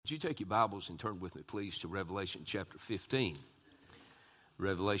Would you take your Bibles and turn with me, please, to Revelation chapter 15?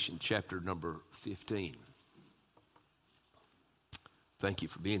 Revelation chapter number 15. Thank you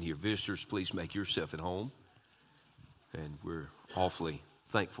for being here. Visitors, please make yourself at home. And we're awfully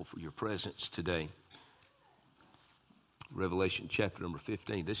thankful for your presence today. Revelation chapter number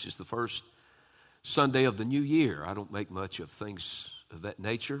 15. This is the first Sunday of the new year. I don't make much of things of that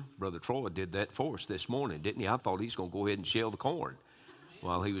nature. Brother Troy did that for us this morning, didn't he? I thought he's going to go ahead and shell the corn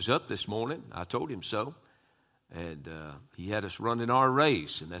while he was up this morning. I told him so. And he had us running our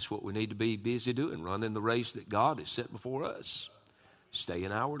race, and that's what we need to be busy doing, running the race that God has set before us. Stay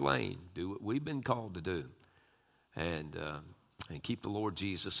in our lane. Do what we've been called to do. And keep the Lord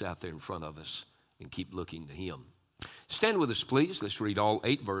Jesus out there in front of us and keep looking to Him. Stand with us, please. Let's read all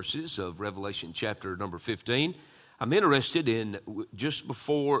 8 verses of Revelation chapter number 15. I'm interested in just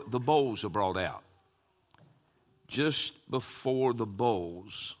before the bowls are brought out. Just before the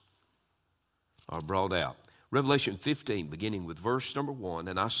bowls are brought out. Revelation 15, beginning with verse number 1.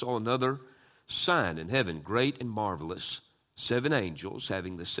 And I saw another sign in heaven, great and marvelous, 7 angels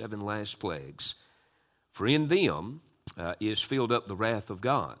having the 7 last plagues. For in them is filled up the wrath of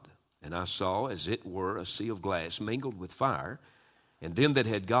God. And I saw, as it were, a sea of glass mingled with fire, and them that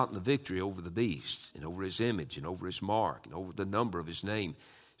had gotten the victory over the beast, and over his image, and over his mark, and over the number of his name,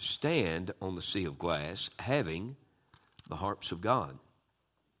 stand on the sea of glass, having the harps of God.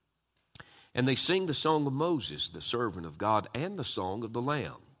 And they sing the song of Moses, the servant of God, and the song of the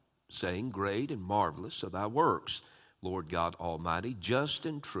Lamb, saying, Great and marvelous are thy works, Lord God Almighty. Just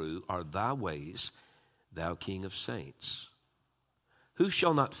and true are thy ways, thou King of saints. Who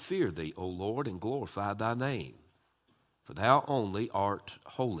shall not fear thee, O Lord, and glorify thy name? For thou only art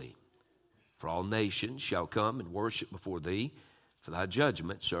holy. For all nations shall come and worship before thee, for thy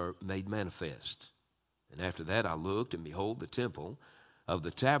judgments are made manifest. And after that I looked, and behold, the temple of the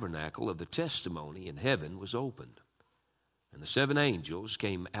tabernacle of the testimony in heaven was opened. And the 7 angels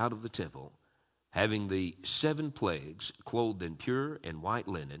came out of the temple, having the 7 plagues, clothed in pure and white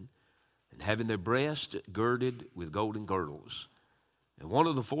linen, and having their breasts girded with golden girdles. And one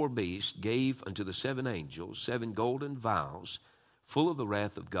of the 4 beasts gave unto the 7 angels 7 golden vials, full of the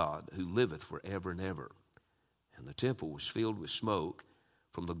wrath of God, who liveth forever and ever. And the temple was filled with smoke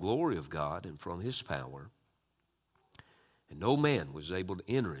from the glory of God and from his power. And no man was able to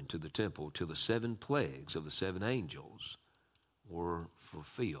enter into the temple till the 7 plagues of the 7 angels were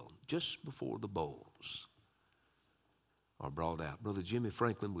fulfilled. Just before the bowls are brought out. Brother Jimmy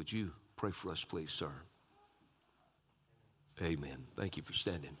Franklin, would you pray for us, please, sir? Amen. Thank you for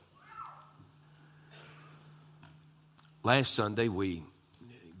standing. Last Sunday, we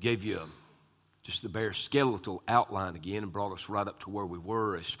gave you just the bare skeletal outline again and brought us right up to where we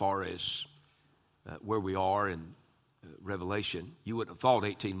were as far as where we are in Revelation. You wouldn't have thought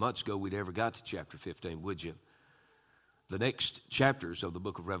 18 months ago we'd ever got to chapter 15, would you? The next chapters of the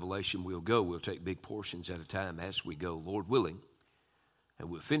book of Revelation we'll take big portions at a time as we go, Lord willing. And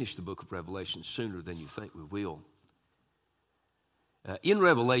we'll finish the book of Revelation sooner than you think we will. In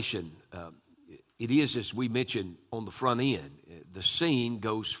Revelation, it is, as we mentioned on the front end, the scene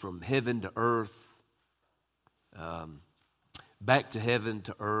goes from heaven to earth, back to heaven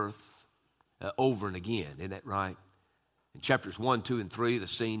to earth, over and again. Isn't that right? In chapters 1, 2, and 3, the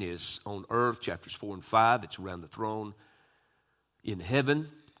scene is on earth. Chapters 4 and 5, it's around the throne in heaven.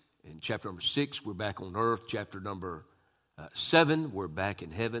 In chapter number 6, we're back on earth. Chapter number 7, we're back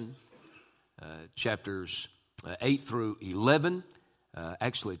in heaven. Chapters 8 through 11,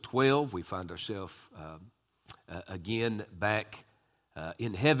 actually 12, we find ourselves again back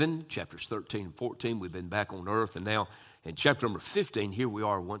in heaven. Chapters 13 and 14, we've been back on earth. And now in chapter number 15, here we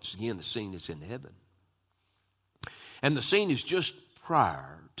are once again. The scene is in heaven. And the scene is just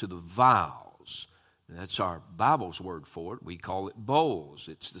prior to the vials. That's our Bible's word for it. We call it bowls.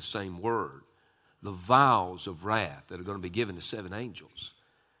 It's the same word. The vials of wrath that are going to be given to 7 angels.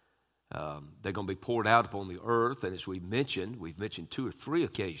 They're going to be poured out upon the earth. And as we've mentioned 2 or 3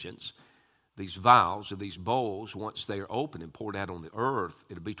 occasions, these vials or these bowls, once they are open and poured out on the earth,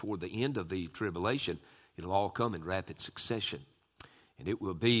 it'll be toward the end of the tribulation. It'll all come in rapid succession. And it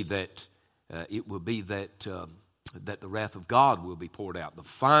will be that the wrath of God will be poured out, the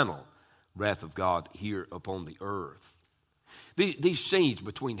final wrath of God here upon the earth. These scenes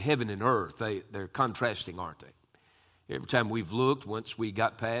between heaven and earth, they're contrasting, aren't they? Every time we've looked, once we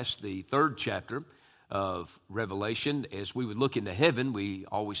got past the 3rd chapter of Revelation, as we would look into heaven, we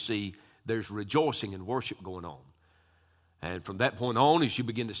always see there's rejoicing and worship going on. And from that point on, as you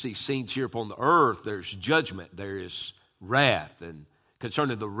begin to see scenes here upon the earth, there's judgment, there is wrath. And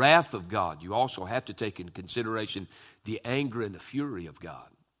concerning the wrath of God, you also have to take into consideration the anger and the fury of God.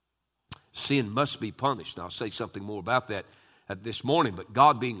 Sin must be punished. And I'll say something more about that this morning. But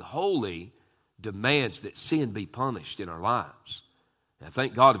God being holy demands that sin be punished in our lives. And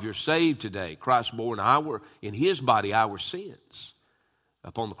thank God if you're saved today, Christ bore in His body our sins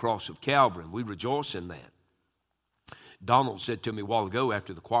upon the cross of Calvary, and we rejoice in that. Donald said to me a while ago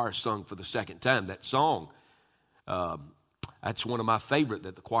after the choir sung for the second time, that song, that's one of my favorite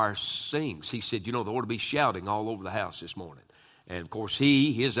that the choir sings. He said, they ought to be shouting all over the house this morning. And of course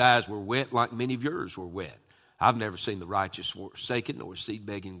his eyes were wet like many of yours were wet. I've never seen the righteous forsaken nor seed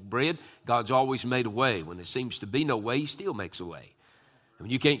begging bread. God's always made a way. When there seems to be no way, He still makes a way. And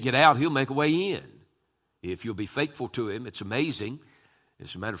when you can't get out, He'll make a way in. If you'll be faithful to Him, it's amazing.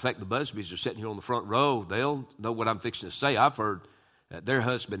 As a matter of fact, the Busbys are sitting here on the front row. They'll know what I'm fixing to say. I've heard their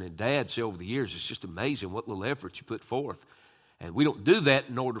husband and dad say over the years, it's just amazing what little effort you put forth. And we don't do that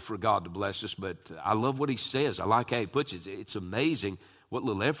in order for God to bless us, but I love what He says. I like how He puts it. It's amazing what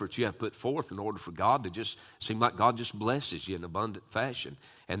little effort you have put forth in order for God to just seem like God just blesses you in abundant fashion.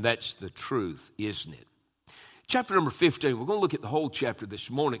 And that's the truth, isn't it? Chapter number 15, we're going to look at the whole chapter this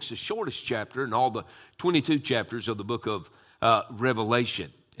morning. It's the shortest chapter in all the 22 chapters of the book of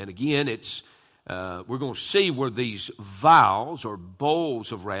Revelation. And again, we're going to see where these vials or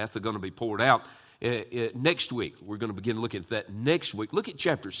bowls of wrath are going to be poured out next week. We're going to begin looking at that next week. Look at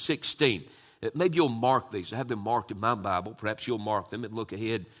chapter 16. Maybe you'll mark these. I have them marked in my Bible. Perhaps you'll mark them and look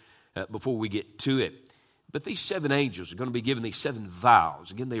ahead before we get to it. But these 7 angels are going to be given these 7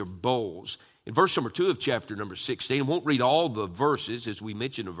 vials. Again, they are bowls. In verse number 2 of chapter number 16, I won't read all the verses as we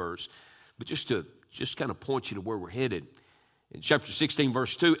mention a verse, but just kind of point you to where we're headed. In chapter 16,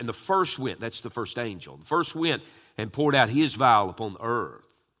 verse 2, and the first went, that's the first angel. The first went and poured out his vial upon the earth.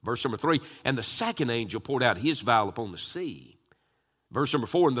 Verse number 3, and the second angel poured out his vial upon the sea. Verse number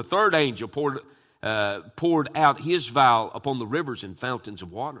 4, and the third angel poured out his vial upon the rivers and fountains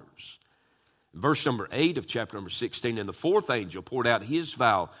of waters. Verse number 8 of chapter number 16, and the fourth angel poured out his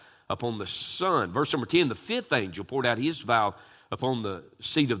vial upon the sun. Verse number 10, the fifth angel poured out his vial upon the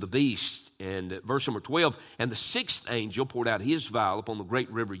seat of the beast. And verse number 12, and the sixth angel poured out his vial upon the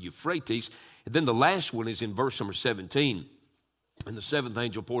great river Euphrates. And then the last one is in verse number 17. And the seventh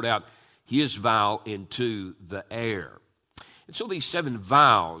angel poured out his vial into the air. And so these 7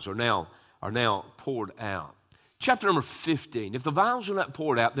 vials are now poured out. Chapter number 15, if the vials are not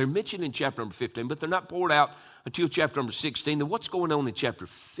poured out, they're mentioned in chapter number 15, but they're not poured out until chapter number 16. Then what's going on in chapter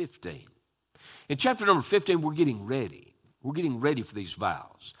 15? In chapter number 15, we're getting ready. We're getting ready for these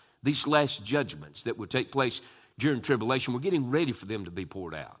vials. These last judgments that will take place during tribulation, we're getting ready for them to be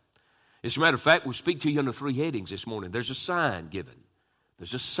poured out. As a matter of fact, we'll speak to you under 3 headings this morning. There's a sign given.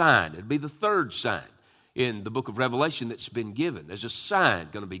 There's a sign. It'll be the third sign in the book of Revelation that's been given. There's a sign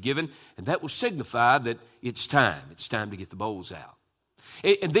going to be given, and that will signify that it's time. It's time to get the bowls out.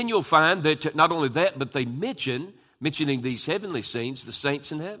 And then you'll find that not only that, but they mentioning these heavenly scenes, the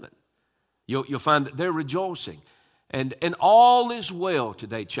saints in heaven. You'll find that they're rejoicing. And all is well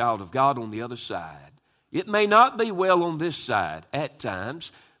today, child of God, on the other side. It may not be well on this side at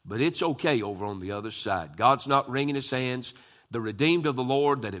times, but it's okay over on the other side. God's not wringing His hands. The redeemed of the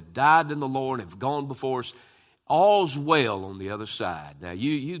Lord that have died in the Lord have gone before us. All's well on the other side. Now,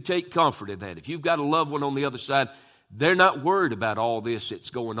 you take comfort in that. If you've got a loved one on the other side, they're not worried about all this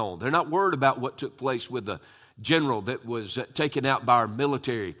that's going on. They're not worried about what took place with the general that was taken out by our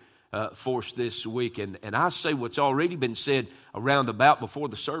military force this week. And I say what's already been said around about before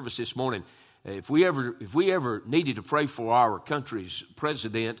the service this morning. If we ever needed to pray for our country's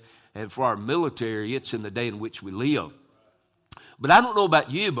president and for our military, it's in the day in which we live. But I don't know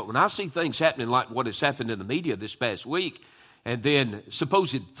about you, but when I see things happening like what has happened in the media this past week, and then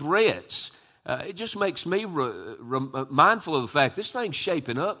supposed threats, it just makes me mindful of the fact this thing's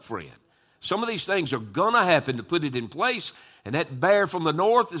shaping up, friend. Some of these things are going to happen to put it in place, and that bear from the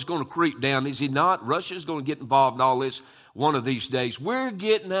north is going to creep down, is he not? Russia's going to get involved in all this one of these days. We're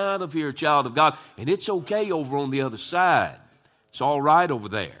getting out of here, child of God, and it's okay over on the other side. It's all right over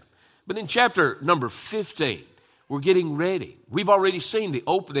there. But in chapter number 15, we're getting ready. We've already seen the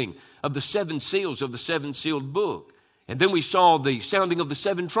opening of the 7 seals of the 7-sealed book. And then we saw the sounding of the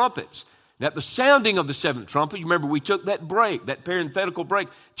 7 trumpets. Now, at the sounding of the 7th trumpet, you remember we took that break, that parenthetical break,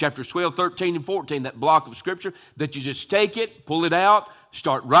 chapters 12, 13, and 14, that block of Scripture, that you just take it, pull it out,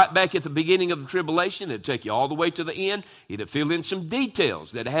 start right back at the beginning of the tribulation. It'll take you all the way to the end. It'll fill in some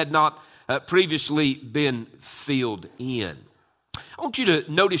details that had not previously been filled in. I want you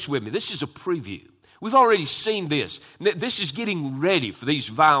to notice with me, this is a preview. We've already seen this. This is getting ready for these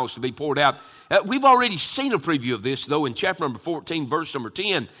vials to be poured out. We've already seen a preview of this, though, in chapter number 14, verse number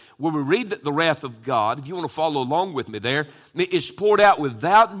 10, where we read that the wrath of God, if you want to follow along with me there, is poured out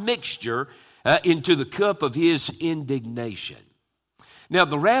without mixture into the cup of his indignation. Now,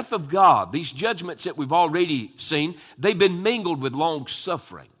 the wrath of God, these judgments that we've already seen, they've been mingled with long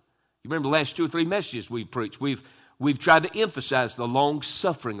suffering. You remember the last 2 or 3 messages we've preached. We've tried to emphasize the long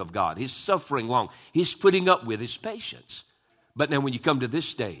suffering of God, his suffering long, his putting up with his patience. But now when you come to this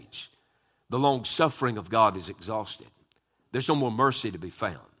stage, the long suffering of God is exhausted. There's no more mercy to be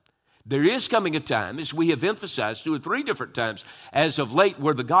found. There is coming a time, as we have emphasized 2 or 3 different times as of late,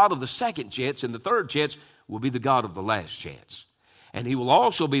 where the God of the second chance and the third chance will be the God of the last chance. And he will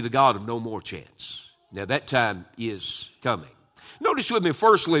also be the God of no more chance. Now that time is coming. Notice with me,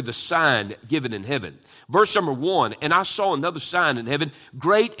 firstly, the sign given in heaven. Verse number 1, and I saw another sign in heaven,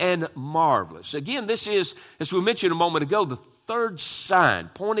 great and marvelous. Again, this is, as we mentioned a moment ago, the third sign,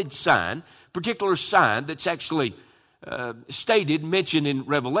 pointed sign, particular sign that's actually mentioned in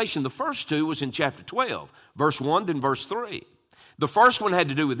Revelation. The first 2 was in chapter 12, verse 1, then verse 3. The first one had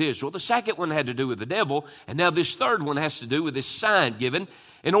to do with Israel. The second one had to do with the devil. And now this third one has to do with this sign given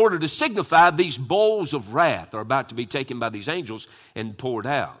in order to signify these bowls of wrath are about to be taken by these angels and poured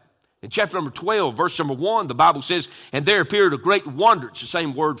out. In chapter number 12, verse number 1, the Bible says, and there appeared a great wonder. It's the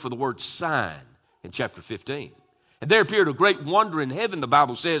same word for the word sign in chapter 15. And there appeared a great wonder in heaven, the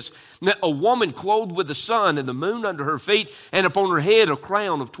Bible says, a woman clothed with the sun and the moon under her feet, and upon her head a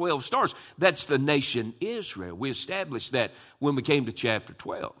crown of 12 stars. That's the nation Israel. We established that when we came to chapter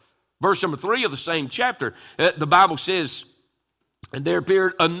 12. Verse number 3 of the same chapter, the Bible says, and there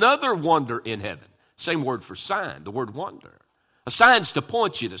appeared another wonder in heaven. Same word for sign, the word wonder. A sign's to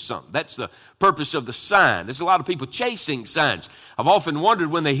point you to something. That's the purpose of the sign. There's a lot of people chasing signs. I've often wondered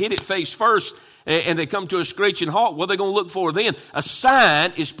when they hit it face first, and they come to a screeching halt, what are they going to look for then? A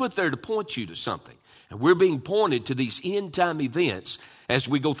sign is put there to point you to something. And we're being pointed to these end-time events as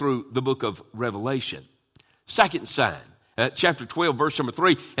we go through the book of Revelation. Second sign, chapter 12, verse number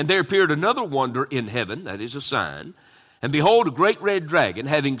 3, and there appeared another wonder in heaven, that is a sign, and behold, a great red dragon,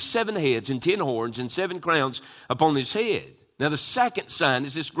 having 7 heads and 10 horns and 7 crowns upon his head. Now the second sign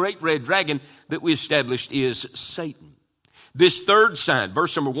is this great red dragon that we established is Satan. This third sign,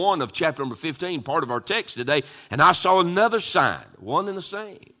 verse number 1 of chapter number 15, part of our text today, and I saw another sign, one and the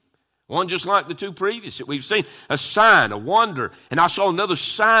same. One just like the 2 previous that we've seen, a sign, a wonder. And I saw another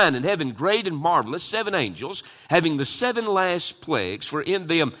sign in heaven, great and marvelous, 7 angels, having the 7 last plagues, for in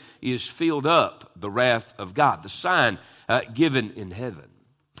them is filled up the wrath of God. The sign given in heaven.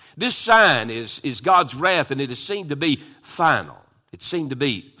 This sign is God's wrath, and it is seen to be final. It's seen to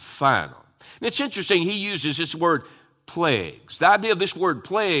be final. And it's interesting, he uses this word plagues. The idea of this word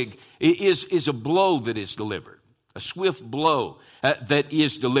plague is a blow that is delivered, a swift blow that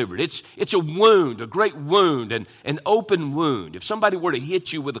is delivered. It's a wound, a great wound, an open wound. If somebody were to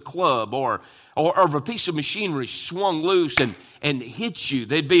hit you with a club or if a piece of machinery swung loose and hit you,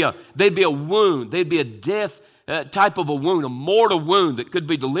 there'd be a wound, there'd be a death type of a wound, a mortal wound that could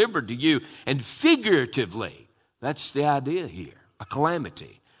be delivered to you. And figuratively, that's the idea here. A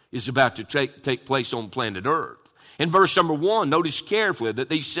calamity is about to take place on planet Earth. In verse number 1, notice carefully that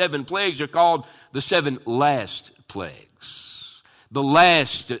these 7 plagues are called the 7 last plagues. The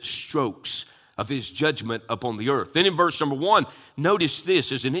last strokes of his judgment upon the earth. Then in verse number 1, notice this.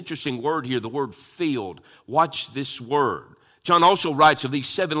 There's an interesting word here, the word filled. Watch this word. John also writes of these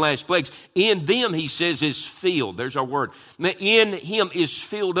 7 last plagues. In them, he says, is filled. There's our word. In him is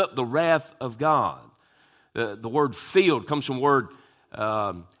filled up the wrath of God. The word filled comes from the word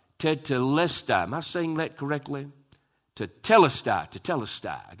tetelestai. Am I saying that correctly?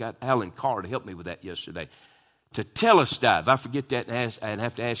 Tetelestai. I got Alan Carr to help me with that yesterday. Tetelestai. If I forget that and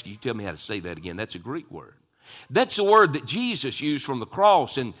have to ask you, tell me how to say that again. That's a Greek word. That's the word that Jesus used from the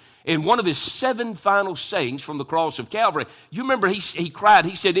cross. And in one of his 7 final sayings from the cross of Calvary, you remember he cried,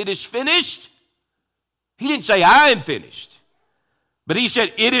 he said, it is finished. He didn't say, I am finished. But he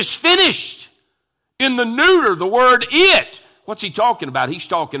said, it is finished. In the neuter, the word it. What's he talking about? He's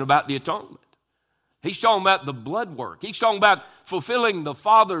talking about the atonement. He's talking about the blood work. He's talking about fulfilling the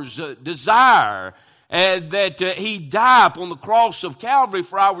Father's desire and that he died upon the cross of Calvary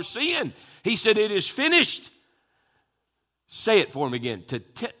for our sin. He said, it is finished. Say it for me again.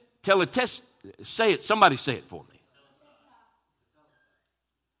 Say it. Somebody say it for me.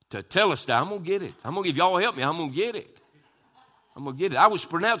 Tetelestai. I'm going to get it. I'm going to give y'all help me. I'm going to get it. I'm going to get it. I was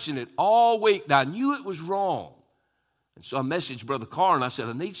pronouncing it all week. Now, I knew it was wrong. And so I messaged Brother Carr and I said,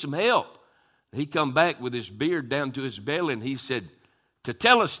 I need some help. He come back with his beard down to his belly and he said,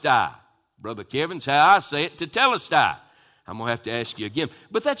 Tetelestai. Brother Kevin's how I say it, tetelestai. I'm going to have to ask you again.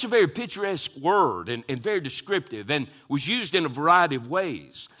 But that's a very picturesque word and very descriptive and was used in a variety of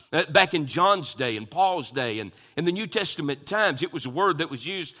ways. Back in John's day and Paul's day and in the New Testament times, it was a word that was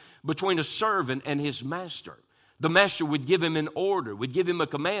used between a servant and his master. The master would give him an order, would give him a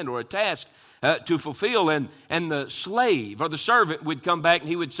command or a task to fulfill, and the slave or the servant would come back and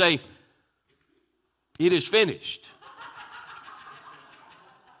he would say, "It is finished."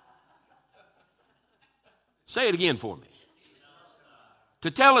 Say it again for me.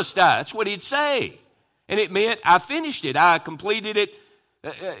 Tetelestai, that's what he'd say. And it meant, I finished it, I completed it,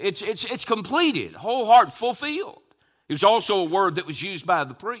 it's completed, whole heart fulfilled. It was also a word that was used by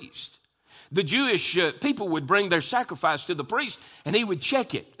the priest. The Jewish people would bring their sacrifice to the priest, and he would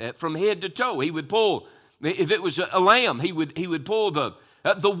check it from head to toe. He would pull, if it was a lamb, he would pull the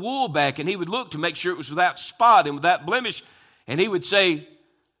wool back, and he would look to make sure it was without spot and without blemish, and he would say,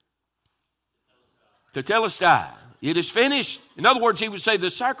 "Tetelestai, it is finished." In other words, he would say the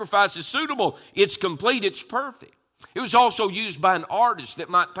sacrifice is suitable, it's complete, it's perfect. It was also used by an artist that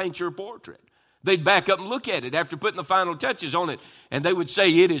might paint your portrait. They'd back up and look at it after putting the final touches on it, and they would say,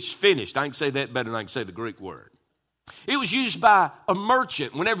 "It is finished." I can say that better than I can say the Greek word. It was used by a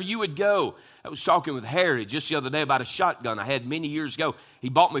merchant whenever you would go. I was talking with Harry just the other day about a shotgun I had many years ago. He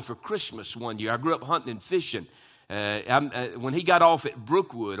bought me for Christmas one year. I grew up hunting and fishing. When he got off at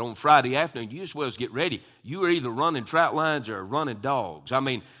Brookwood on Friday afternoon, you as well as get ready. You were either running trout lines or running dogs. I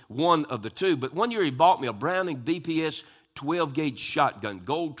mean, one of the two. But one year he bought me a Browning BPS 12-gauge shotgun,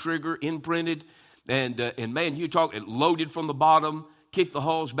 gold trigger, imprinted. And man, you talk, it loaded from the bottom, kicked the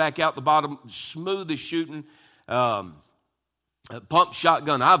hulls back out the bottom, smoothest shooting pump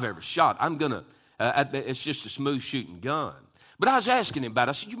shotgun I've ever shot. It's just a smooth shooting gun. But I was asking him about it.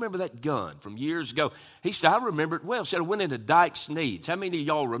 I said, "You remember that gun from years ago?" He said, "I remember it well." He said, "I went into Dykes Needs." How many of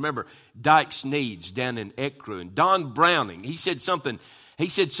y'all remember Dykes Needs down in Ecru? And Don Browning, he said something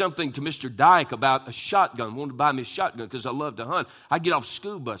to Mr. Dyke about a shotgun. Wanted to buy me a shotgun because I love to hunt. I'd get off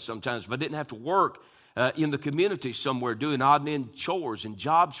school bus sometimes if I didn't have to work in the community somewhere doing odd and end chores and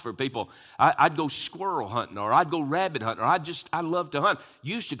jobs for people. I'd go squirrel hunting, or I'd go rabbit hunting, or I love to hunt.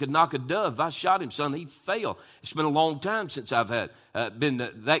 Used to could knock a dove. If I shot him, son, he'd fail. It's been a long time since I've had been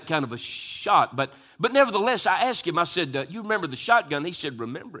that kind of a shot. But nevertheless, I asked him, I said, "You remember the shotgun?" He said,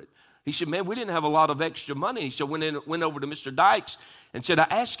 "Remember it." He said, "Man, we didn't have a lot of extra money." He said, went over to Mr. Dykes and said, I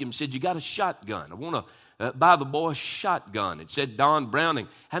asked him, said, "You got a shotgun? I want to buy the boy a shotgun." It said Don Browning.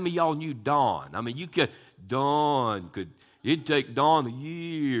 How many of y'all knew Don? I mean, it'd take Don a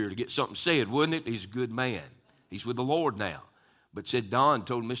year to get something said, wouldn't it? He's a good man. He's with the Lord now. But said Don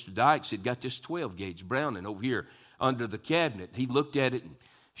told Mr. Dykes, he'd got this 12-gauge Browning over here under the cabinet. He looked at it and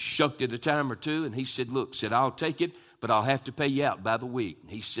shucked it a time or two, and he said, "Look," said, "I'll take it, but I'll have to pay you out by the week."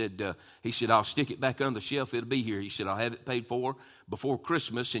 And he said, "I'll stick it back on the shelf. It'll be here." He said, "I'll have it paid for before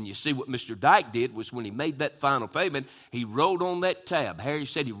Christmas." And you see what Mr. Dyke did was when he made that final payment, he wrote on that tab. Harry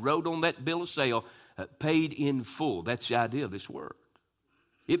said he wrote on that bill of sale, "Paid in full." That's the idea of this word.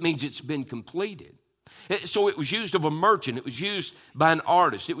 It means it's been completed. So it was used of a merchant. It was used by an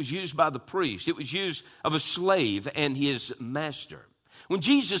artist. It was used by the priest. It was used of a slave and his master. When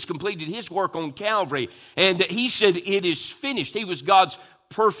Jesus completed his work on Calvary and he said, "It is finished," he was God's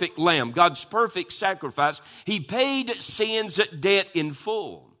perfect lamb, God's perfect sacrifice. He paid sin's debt in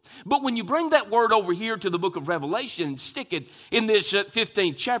full. But when you bring that word over here to the book of Revelation and stick it in this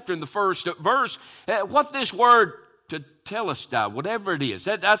 15th chapter in the first verse, what this word tetelestai, whatever it is,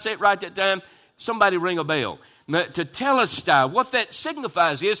 I say it right that time, somebody ring a bell. Tetelestai, what that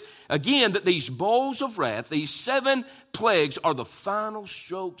signifies is, again, that these bowls of wrath, these 7 plagues, are the final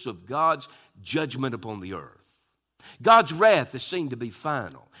strokes of God's judgment upon the earth. God's wrath is seen to be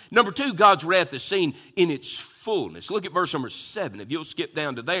final. Number 2, God's wrath is seen in its fullness. Look at verse number 7, if you'll skip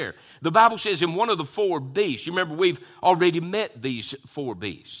down to there. The Bible says in one of the 4 beasts, you remember we've already met these 4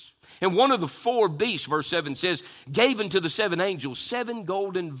 beasts. And one of the 4 beasts, verse 7 says, gave unto the 7 angels 7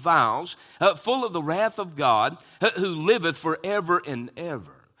 golden vials, full of the wrath of God, who liveth forever and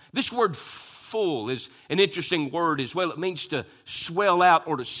ever. This word full is an interesting word as well. It means to swell out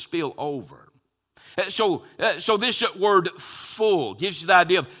or to spill over. So this word full gives you the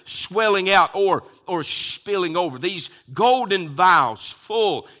idea of swelling out or spilling over. These golden vials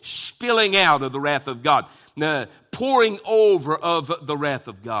full, spilling out of the wrath of God, pouring over of the wrath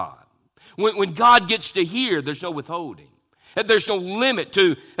of God. When God gets to here, there's no withholding. There's no limit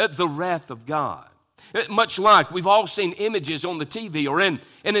to the wrath of God. Much like we've all seen images on the TV or in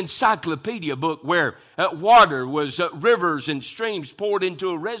an encyclopedia book where water was rivers and streams poured into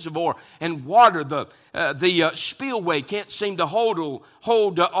a reservoir, and water, the spillway can't seem to hold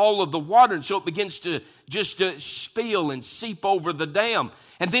all of the water, and so it begins to just spill and seep over the dam.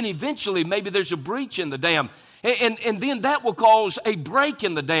 And then eventually maybe there's a breach in the dam, and then that will cause a break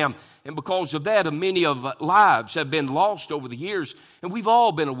in the dam. And because of that, many of lives have been lost over the years, and we've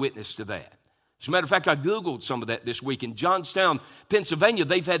all been a witness to that. As a matter of fact, I Googled some of that this week. In Johnstown, Pennsylvania,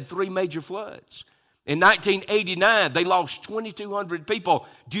 they've had 3 major floods. In 1989, they lost 2,200 people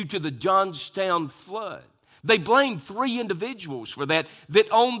due to the Johnstown flood. They blamed 3 individuals for that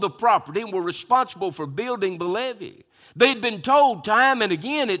owned the property and were responsible for building the levee. They'd been told time and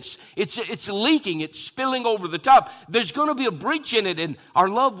again, it's leaking, it's spilling over the top. There's going to be a breach in it, and our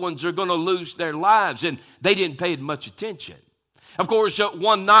loved ones are going to lose their lives, and they didn't pay much attention. Of course,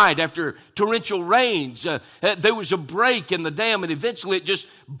 one night after torrential rains, there was a break in the dam, and eventually it just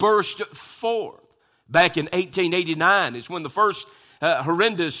burst forth. Back in 1889 is when the first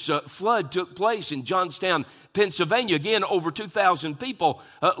horrendous flood took place in Johnstown, Pennsylvania. Again, over 2,000 people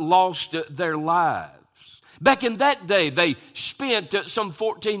lost their lives. Back in that day, they spent some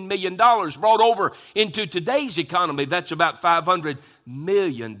 $14 million, brought over into today's economy. That's about $500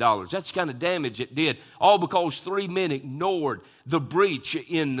 million. That's the kind of damage it did, all because 3 men ignored the breach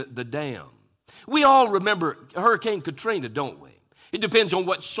in the dam. We all remember Hurricane Katrina, don't we? It depends on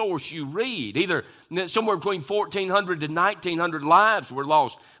what source you read. Either somewhere between 1,400 to 1,900 lives were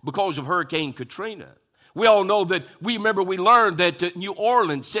lost because of Hurricane Katrina. We all know that we learned that New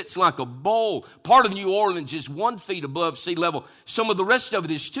Orleans sits like a bowl. Part of New Orleans is 1 feet above sea level. Some of the rest of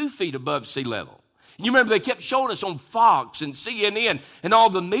it is 2 feet above sea level. And you remember they kept showing us on Fox and CNN and all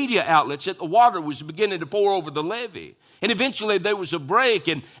the media outlets that the water was beginning to pour over the levee. And eventually there was a break,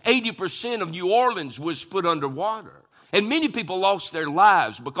 and 80% of New Orleans was put underwater. And many people lost their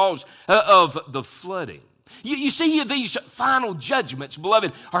lives because of the flooding. You see here, these final judgments,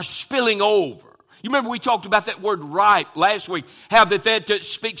 beloved, are spilling over. You remember we talked about that word ripe last week, how that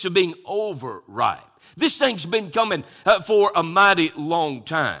speaks of being overripe. This thing's been coming for a mighty long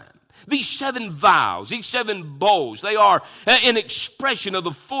time. These 7 vials, these 7 bowls, they are an expression of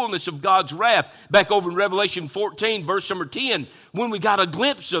the fullness of God's wrath. Back over in Revelation 14, verse number 10, when we got a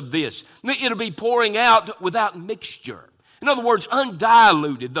glimpse of this, it'll be pouring out without mixture. In other words,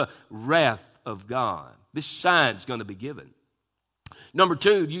 undiluted, the wrath of God. This sign's going to be given. Number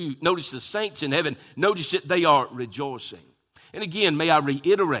 2, you notice the saints in heaven, notice that they are rejoicing. And again, may I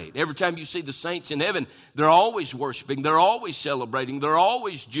reiterate, every time you see the saints in heaven, they're always worshiping, they're always celebrating, they're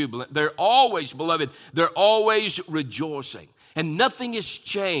always jubilant, they're always, beloved, they're always rejoicing. And nothing has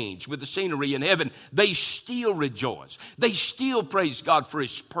changed with the scenery in heaven. They still rejoice. They still praise God for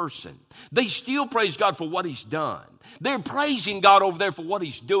His person. They still praise God for what He's done. They're praising God over there for what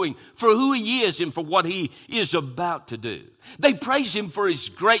He's doing, for who He is and for what He is about to do. They praise Him for His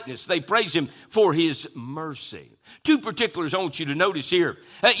greatness. They praise Him for His mercy. 2 particulars I want you to notice here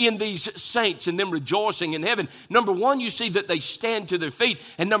in these saints and them rejoicing in heaven. Number 1, you see that they stand to their feet.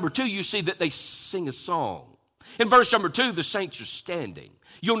 And number 2, you see that they sing a song. In verse number 2, the saints are standing.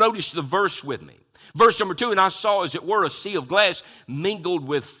 You'll notice the verse with me. Verse number 2, and I saw as it were a sea of glass mingled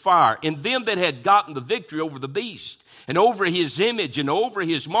with fire, and them that had gotten the victory over the beast, and over his image, and over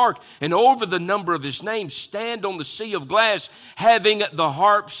his mark, and over the number of his name, stand on the sea of glass, having the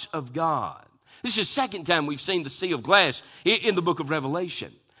harps of God. This is the second time we've seen the sea of glass in the book of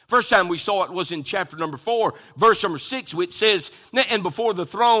Revelation. First time we saw it was in chapter number 4, verse number 6, which says, and before the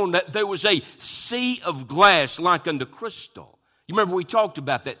throne that there was a sea of glass like unto crystal. You remember we talked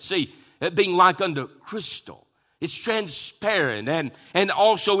about that sea being like unto crystal. It's transparent and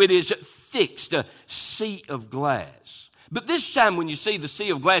also it is fixed, a sea of glass. But this time when you see the sea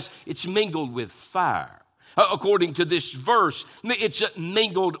of glass, it's mingled with fire. According to this verse, it's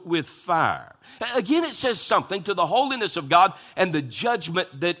mingled with fire. Again, it says something to the holiness of God and the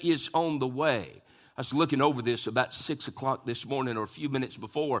judgment that is on the way. I was looking over this about 6 o'clock this morning or a few minutes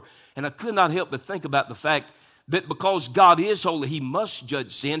before, and I could not help but think about the fact that because God is holy, He must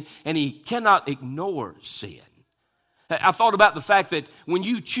judge sin, and He cannot ignore sin. I thought about the fact that when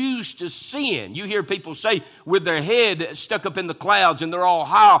you choose to sin, you hear people say with their head stuck up in the clouds and they're all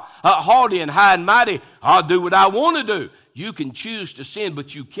haughty and high and mighty, I'll do what I want to do. You can choose to sin,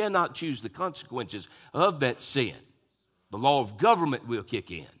 but you cannot choose the consequences of that sin. The law of government will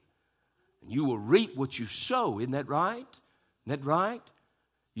kick in. And you will reap what you sow. Isn't that right? Isn't that right?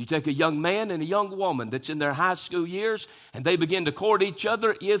 You take a young man and a young woman that's in their high school years and they begin to court each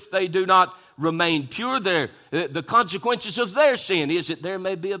other. If they do not remain pure, the consequences of their sin is that there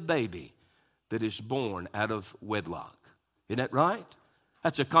may be a baby that is born out of wedlock. Isn't that right?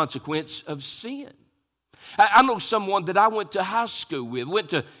 That's a consequence of sin. I know someone that I went to high school with, went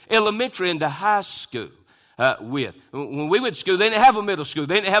to elementary and to high school with. When we went to school, they didn't have a middle school.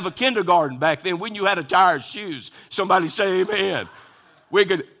 They didn't have a kindergarten back then. When you had a tire of shoes, somebody say amen. We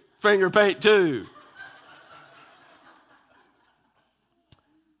could finger paint too.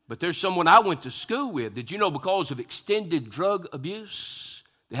 But there's someone I went to school with. Did you know because of extended drug abuse,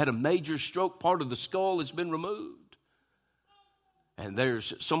 they had a major stroke, part of the skull has been removed? And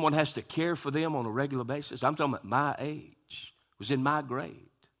there's someone has to care for them on a regular basis. I'm talking about my age, was in my grade.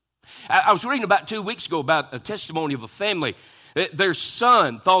 I was reading about 2 weeks ago about a testimony of a family. Their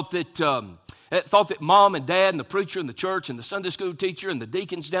son thought that mom and dad and the preacher in the church and the Sunday school teacher and the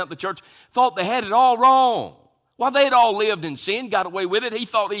deacons down at the church thought they had it all wrong. While they had all lived in sin, got away with it, he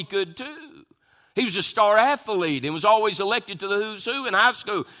thought he could too. He was a star athlete and was always elected to the who's who in high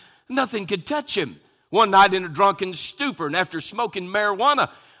school. Nothing could touch him. One night in a drunken stupor, and after smoking marijuana,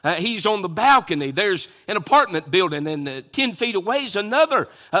 he's on the balcony. There's an apartment building, and 10 feet away is another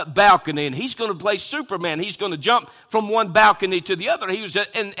balcony, and he's going to play Superman. He's going to jump from one balcony to the other. He was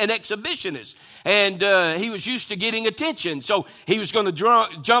an exhibitionist, and he was used to getting attention. So he was going to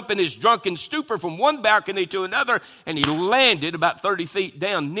jump in his drunken stupor from one balcony to another, and he landed about 30 feet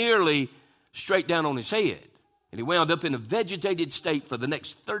down, nearly straight down on his head. And he wound up in a vegetated state for the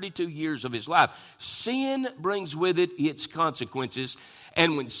next 32 years of his life. Sin brings with it its consequences.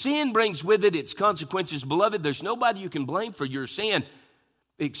 And when sin brings with it its consequences, beloved, there's nobody you can blame for your sin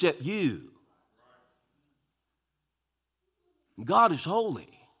except you. God is holy.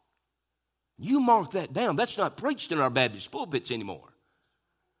 You mark that down. That's not preached in our Baptist pulpits anymore.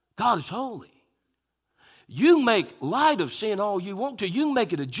 God is holy. You make light of sin all you want to. You can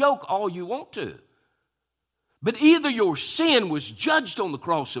make it a joke all you want to. But either your sin was judged on the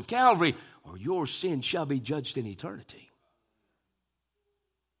cross of Calvary, or your sin shall be judged in eternity.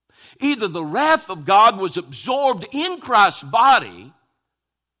 Either the wrath of God was absorbed in Christ's body,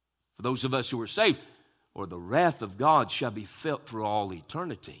 for those of us who are saved, or the wrath of God shall be felt through all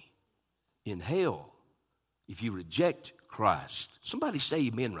eternity in hell if you reject Christ. Somebody say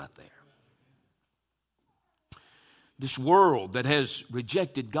amen right there. This world that has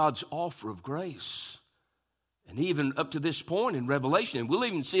rejected God's offer of grace. And even up to this point in Revelation, and we'll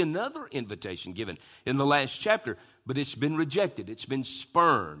even see another invitation given in the last chapter, but it's been rejected, it's been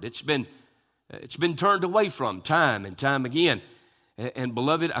spurned, it's been turned away from time and time again. And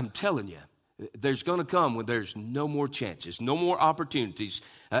beloved, I'm telling you, there's going to come when there's no more chances, no more opportunities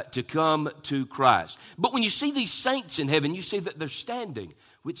to come to Christ. But when you see these saints in heaven, you see that they're standing,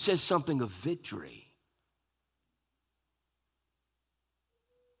 which says something of victory.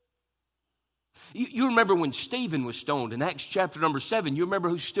 You remember when Stephen was stoned in Acts chapter number 7. You remember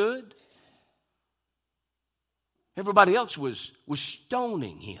who stood? Everybody else was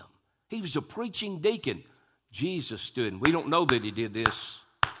stoning him. He was a preaching deacon. Jesus stood, and we don't know that he did this.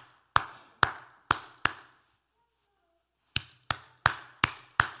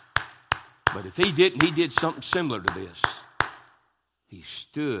 But if he didn't, he did something similar to this. He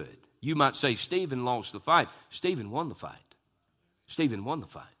stood. You might say Stephen lost the fight. Stephen won the fight. Stephen won the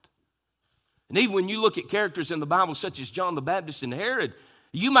fight. And even when you look at characters in the Bible such as John the Baptist and Herod,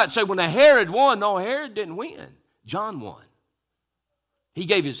 you might say when Herod won, no, Herod didn't win. John won. He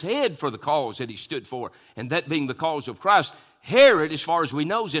gave his head for the cause that he stood for, and that being the cause of Christ. Herod, as far as we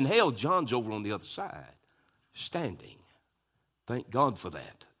know, is in hell. John's over on the other side, standing. Thank God for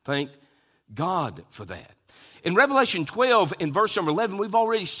that. Thank God for that. In Revelation 12, in verse number 11, we've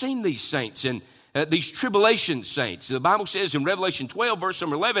already seen these saints and these tribulation saints. The Bible says in Revelation 12, verse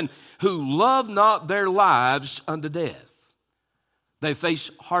number 11, who love not their lives unto death. They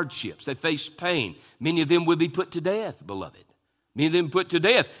face hardships. They face pain. Many of them will be put to death, beloved. Many of them put to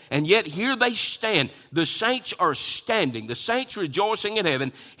death. And yet here they stand. The saints are standing. The saints rejoicing in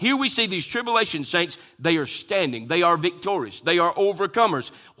heaven. Here we see these tribulation saints. They are standing. They are victorious. They are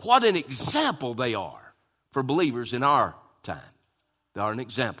overcomers. What an example they are for believers in our time. They are an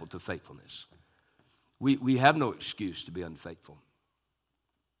example to faithfulness. We have no excuse to be unfaithful.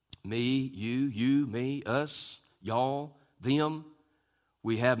 Me, you, me, us, y'all, them.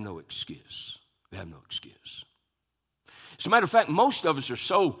 We have no excuse. We have no excuse. As a matter of fact, most of us are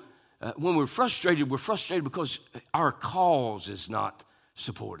so, when we're frustrated because our cause is not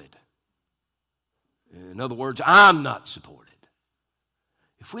supported. In other words, I'm not supported.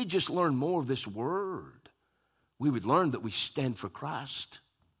 If we just learn more of this word, we would learn that we stand for Christ.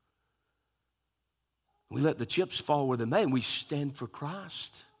 We let the chips fall where they may, and we stand for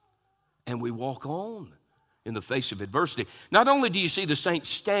Christ. And we walk on. in the face of adversity. Not only do you see the saints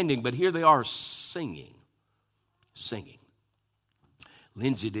standing, but here they are singing. Singing.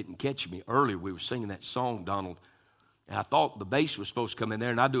 Lindsay didn't catch me earlier. We were singing that song, Donald. And I thought the bass was supposed to come in there,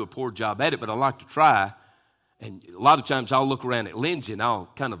 and I do a poor job at it, but I like to try. And a lot of times I'll look around at Lindsay, and I'll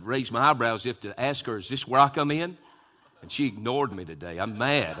kind of raise my eyebrows if to ask her, is this where I come in? And she ignored me today. I'm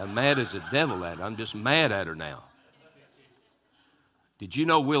mad. I'm mad as a devil at her. I'm just mad at her now. Did you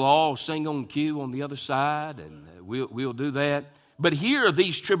know we'll all sing on cue on the other side? And we'll do that. But here are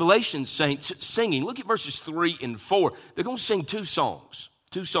these tribulation saints singing. Look at verses 3 and 4. They're going to sing two songs.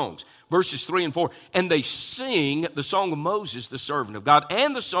 Verses 3 and 4. And they sing the song of Moses, the servant of God,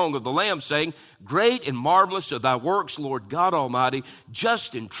 and the song of the Lamb, saying, Great and marvelous are thy works, Lord God Almighty.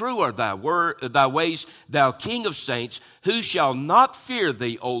 Just and true are thy ways, thou King of saints. Who shall not fear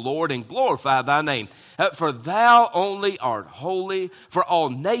thee, O Lord, and glorify thy name? For thou only art holy. For all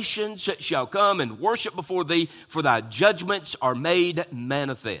nations shall come and worship before thee, for thy judgments are made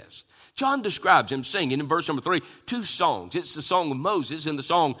manifest. John describes him singing in verse number 3 two songs. It's the song of Moses and the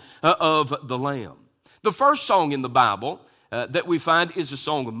song of the Lamb. The first song in the Bible that we find is the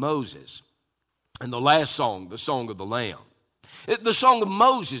song of Moses. And the last song, the song of the Lamb. The song of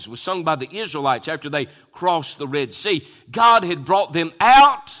Moses was sung by the Israelites after they crossed the Red Sea. God had brought them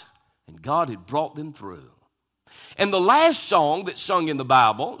out, and God had brought them through. And the last song that's sung in the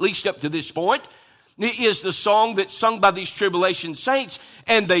Bible, at least up to this point, is the song that's sung by these tribulation saints.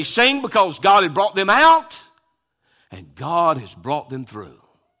 And they sing because God had brought them out, and God has brought them through.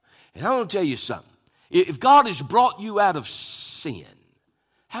 And I want to tell you something. If God has brought you out of sin,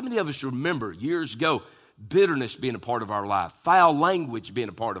 how many of us remember years ago bitterness being a part of our life, foul language being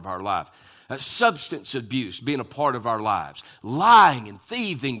a part of our life, substance abuse being a part of our lives, lying and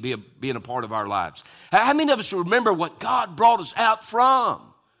thieving being a part of our lives? How many of us remember what God brought us out from?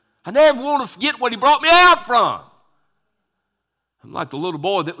 I never want to forget what he brought me out from. I'm like the little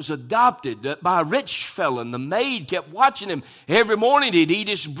boy that was adopted by a rich fella, and the maid kept watching him. Every morning he'd eat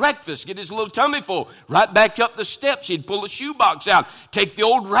his breakfast, get his little tummy full. Right back up the steps, he'd pull a shoebox out, take the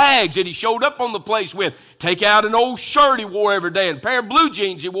old rags that he showed up on the place with, take out an old shirt he wore every day, and a pair of blue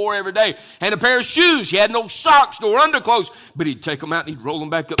jeans he wore every day, and a pair of shoes. He had no socks nor underclothes, but he'd take them out and he'd roll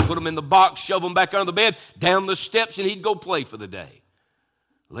them back up, put them in the box, shove them back under the bed, down the steps, and he'd go play for the day.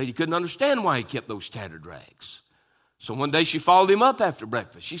 The lady couldn't understand why he kept those tattered rags. So one day she followed him up after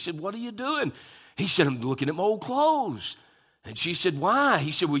breakfast. She said, "What are you doing?" He said, "I'm looking at my old clothes." And she said, "Why?"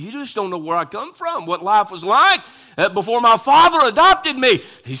 He said, "Well, you just don't know where I come from, what life was like before my father adopted me."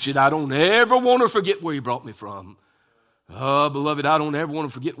 He said, "I don't ever want to forget where he brought me from." Oh, beloved, I don't ever want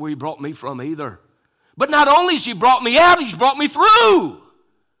to forget where he brought me from either. But not only has he brought me out, he's brought me through.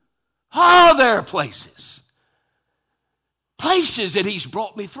 Oh, there are places that he's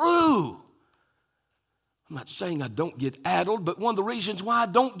brought me through. I'm not saying I don't get addled, but one of the reasons why I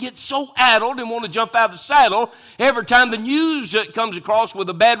don't get so addled and want to jump out of the saddle every time the news comes across with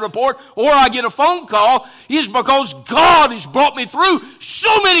a bad report or I get a phone call is because God has brought me through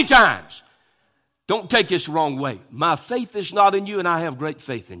so many times. Don't take this the wrong way. My faith is not in you, and I have great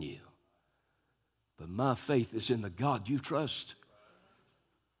faith in you. But my faith is in the God you trust.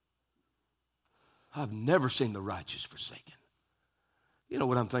 I've never seen the righteous forsaken. You know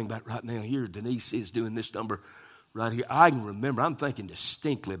what I'm thinking about right now here? Denise is doing this number right here. I can remember, I'm thinking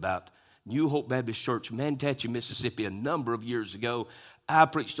distinctly about New Hope Baptist Church, Manatee, Mississippi, a number of years ago. I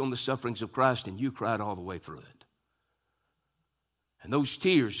preached on the sufferings of Christ, and you cried all the way through it. And those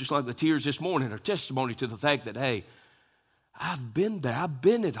tears, just like the tears this morning, are testimony to the fact that, hey, I've been there. I've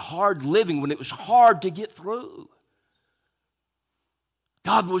been at hard living when it was hard to get through.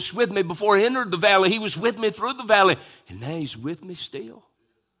 God was with me before I entered the valley. He was with me through the valley. And now he's with me still.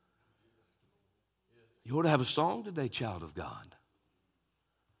 You ought to have a song today, child of God.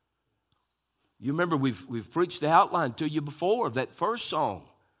 You remember we've preached the outline to you before of that first song.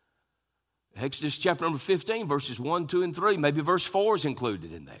 Exodus chapter number 15, verses 1, 2, and 3. Maybe verse 4 is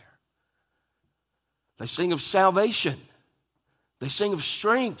included in there. They sing of salvation. They sing of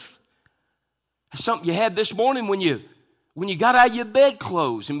strength. That's something you had this morning when you got out of your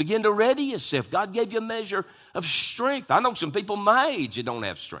bedclothes and began to ready yourself. God gave you a measure of strength. I know some people my age that don't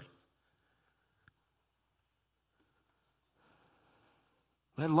have strength.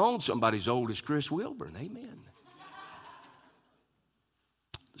 Let alone somebody as old as Chris Wilburn. Amen.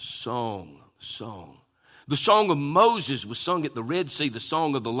 The song. The song of Moses was sung at the Red Sea. The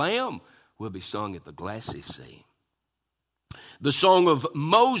song of the Lamb will be sung at the Glassy Sea. The song of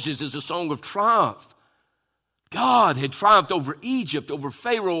Moses is a song of triumph. God had triumphed over Egypt, over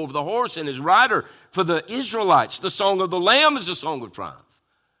Pharaoh, over the horse and his rider for the Israelites. The song of the Lamb is a song of triumph.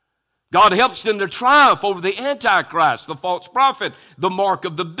 God helps them to triumph over the Antichrist, the false prophet, the mark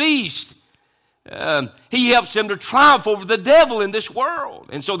of the beast. He helps them to triumph over the devil in this world.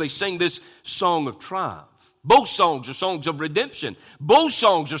 And so they sing this song of triumph. Both songs are songs of redemption. Both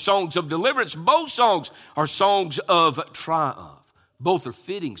songs are songs of deliverance. Both songs are songs of triumph. Both are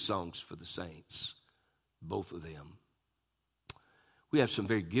fitting songs for the saints. Both of them. We have some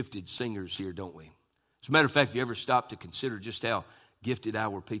very gifted singers here, don't we? As a matter of fact, have you ever stopped to consider just how gifted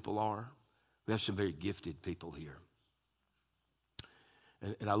our people are? We have some very gifted people here.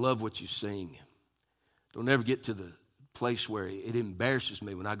 And I love what you sing. Don't ever get to the place where it embarrasses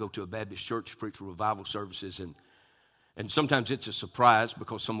me when I go to a Baptist church to preach revival services, and sometimes it's a surprise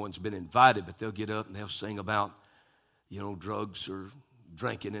because someone's been invited, but they'll get up and they'll sing about, drugs or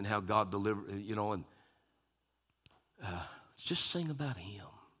drinking and how God delivered, and just sing about Him.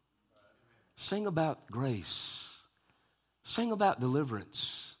 Sing about grace. Sing about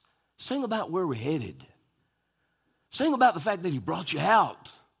deliverance. Sing about where we're headed. Sing about the fact that He brought you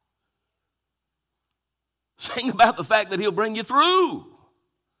out. Sing about the fact that He'll bring you through.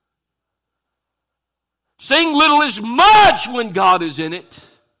 Sing little as much when God is in it.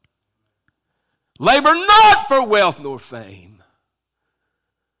 Labor not for wealth nor fame.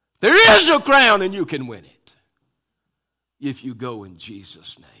 There is a crown and you can win it if you go in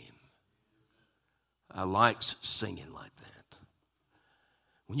Jesus' name. I like singing like that.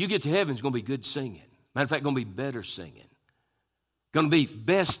 When you get to heaven, it's going to be good singing. Matter of fact, it's going to be better singing. Going to be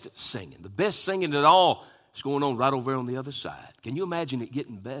best singing. The best singing at all is going on right over on the other side. Can you imagine it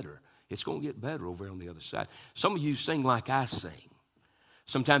getting better? It's going to get better over on the other side. Some of you sing like I sing.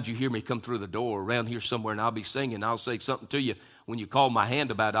 Sometimes you hear me come through the door around here somewhere and I'll be singing and I'll say something to you. When you call my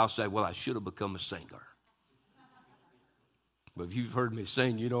hand about it, I'll say, well, I should have become a singer. But if you've heard me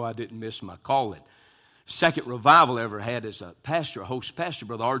sing, you know I didn't miss my calling. Second revival I ever had as a pastor, a host pastor,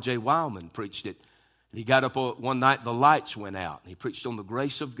 Brother R.J. Wildman preached it. And he got up one night, the lights went out. And he preached on the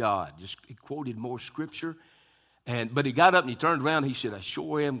grace of God. He quoted more scripture. But he got up and he turned around and he said, I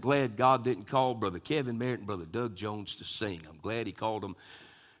sure am glad God didn't call Brother Kevin Merritt and Brother Doug Jones to sing. I'm glad He called them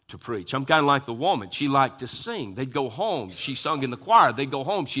to preach. I'm kind of like the woman. She liked to sing. They'd go home. She sung in the choir. They'd go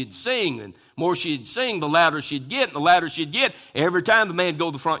home. She'd sing. And the more she'd sing, the louder she'd get. And the louder she'd get every time the man'd go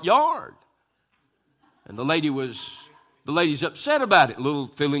to the front yard. And the lady's upset about it, a little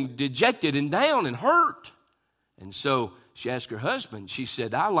feeling dejected and down and hurt. And so she asked her husband, she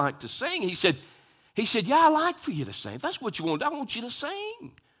said, I like to sing. He said, yeah, I like for you to sing. If that's what you want, I want you to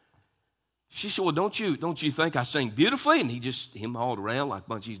sing. She said, well, don't you think I sing beautifully? And he hauled around like a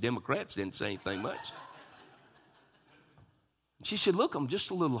bunch of these Democrats, didn't say anything much. She said, look, I'm just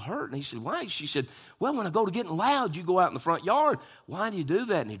a little hurt. And he said, why? She said, well, when I go to getting loud, you go out in the front yard. Why do you do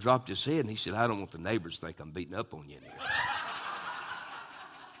that? And he dropped his head and he said, I don't want the neighbors to think I'm beating up on you in here.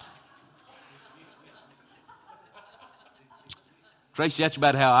 Tracy, that's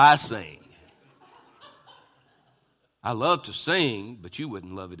about how I sing. I love to sing, but you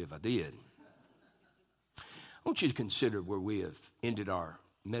wouldn't love it if I did. I want you to consider where we have ended our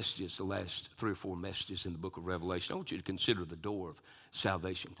messages, the last 3 or 4 messages in the book of Revelation. I want you to consider the door of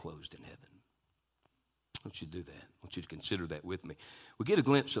salvation closed in heaven. I want you to do that. I want you to consider that with me. We get a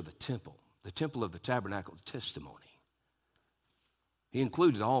glimpse of the temple of the tabernacle of testimony. He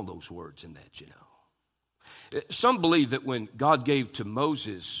included all those words in that, you know. Some believe that when God gave to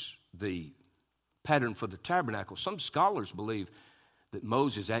Moses the pattern for the tabernacle, some scholars believe that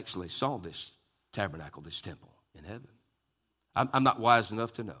Moses actually saw this tabernacle, this temple in heaven. I'm not wise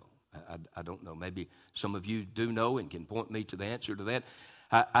enough to know. I don't know. Maybe some of you do know and can point me to the answer to that.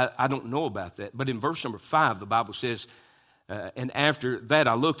 I don't know about that. But in verse number 5, the Bible says, and after that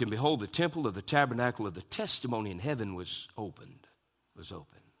I looked, and behold, the temple of the tabernacle of the testimony in heaven was opened.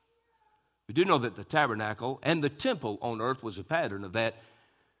 We do know that the tabernacle and the temple on earth was a pattern of that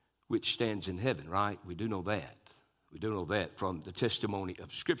which stands in heaven, right? We do know that. We do know that from the testimony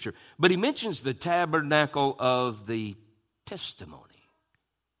of Scripture. But he mentions the tabernacle of the testimony.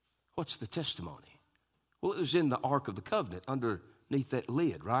 What's the testimony? Well, it was in the Ark of the Covenant underneath that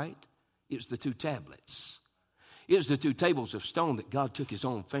lid, right? It was the 2 tablets. It was the 2 tables of stone that God took His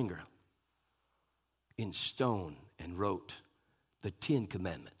own finger in stone and wrote the 10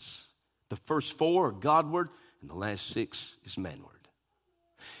 commandments. The first 4 are Godward, and the last 6 is manward.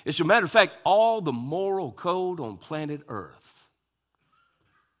 As a matter of fact, all the moral code on planet Earth,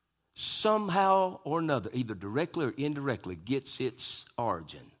 somehow or another, either directly or indirectly, gets its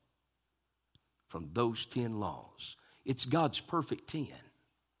origin from those 10 laws. It's God's perfect 10.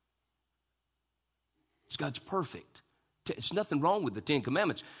 It's God's perfect. It's nothing wrong with the 10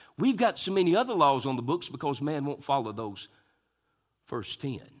 commandments. We've got so many other laws on the books because man won't follow those first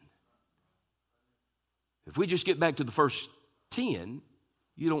 10. If we just get back to the first 10,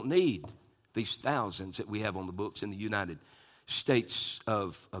 you don't need these thousands that we have on the books in the United States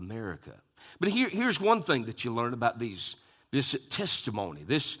of America. But here's one thing that you learn about this testimony,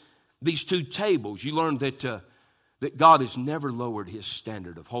 these two tables. You learn that God has never lowered his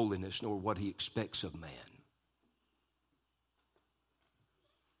standard of holiness nor what he expects of man.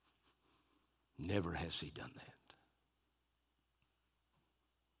 Never has he done that.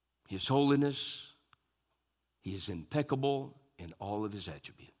 His holiness, he is impeccable in all of his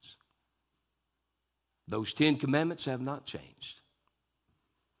attributes. Those 10 commandments have not changed.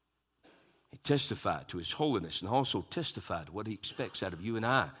 He testified to his holiness and also testified to what he expects out of you and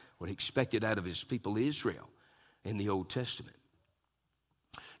I, what he expected out of his people Israel in the Old Testament.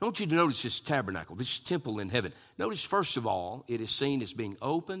 I want you to notice this tabernacle, this temple in heaven. Notice, first of all, it is seen as being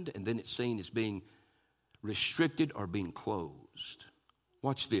opened, and then it's seen as being restricted or being closed.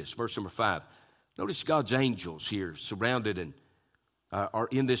 Watch this, verse number 5. Notice God's angels here surrounded and are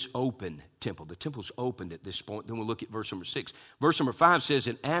in this open temple. The temple's opened at this point. Then we'll look at verse number 6. Verse number 5 says,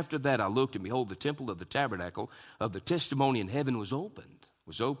 and after that I looked, and behold, the temple of the tabernacle of the testimony in heaven was opened.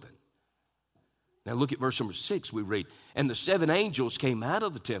 Now look at verse number 6. We read, and the 7 angels came out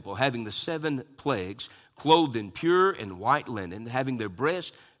of the temple, having the 7 plagues, clothed in pure and white linen, having their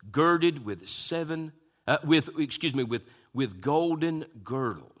breasts girded with golden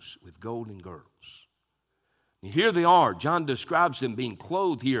girdles. With golden girdles. And here they are. John describes them being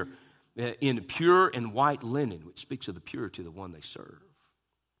clothed here in pure and white linen, which speaks of the purity of the one they serve.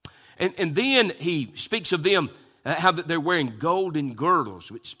 And then he speaks of them, how that they're wearing golden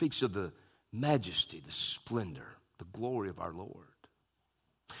girdles, which speaks of the majesty, the splendor, the glory of our Lord.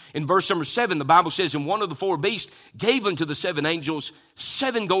 In verse number 7, the Bible says, and one of the 4 beasts gave unto the 7 angels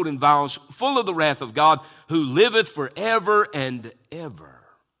 7 golden vials full of the wrath of God, who liveth forever and ever.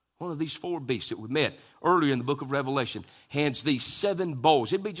 One of these 4 beasts that we met earlier in the book of Revelation hands these 7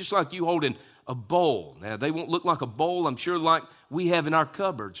 bowls. It'd be just like you holding a bowl. Now, they won't look like a bowl, I'm sure, like we have in our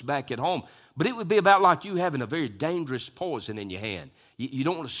cupboards back at home. But it would be about like you having a very dangerous poison in your hand. You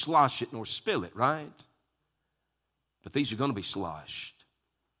don't want to slosh it nor spill it, right? But these are going to be sloshed.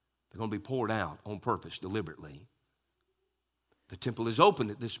 They're going to be poured out on purpose, deliberately. The temple is open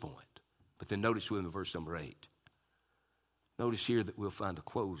at this point. But then notice with me verse number 8. Notice here that we'll find a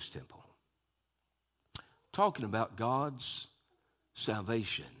closed temple. Talking about God's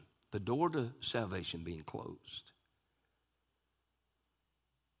salvation, the door to salvation being closed.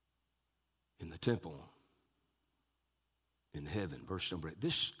 In the temple, in heaven, verse number 8.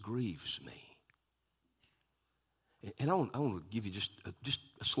 This grieves me. And I want to give you just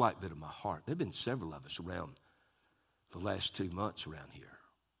a slight bit of my heart. There have been several of us around the last 2 months around here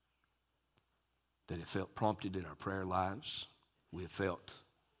that have felt prompted in our prayer lives. We have felt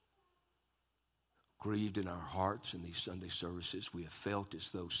grieved in our hearts in these Sunday services. We have felt as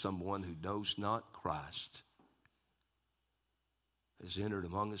though someone who knows not Christ has entered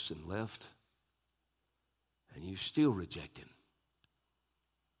among us and left, and you still reject him.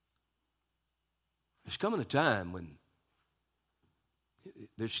 There's coming a time when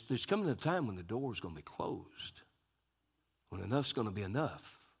the door is going to be closed, when enough's going to be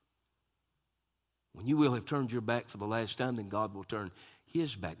enough. When you will have turned your back for the last time, then God will turn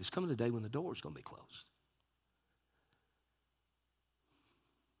his back. There's coming a day when the door is going to be closed.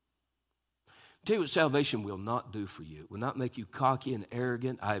 I'll tell you what salvation will not do for you. It will not make you cocky and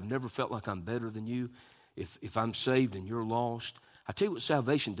arrogant. I have never felt like I'm better than you if I'm saved and you're lost. I tell you what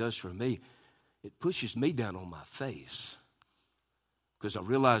salvation does for me. It pushes me down on my face because I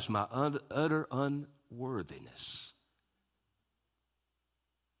realize my utter unworthiness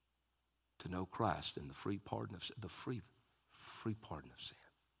to know Christ and the free pardon of sin.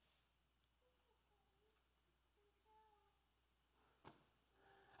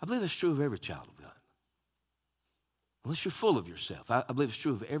 I believe that's true of every child of God. Unless you're full of yourself. I believe it's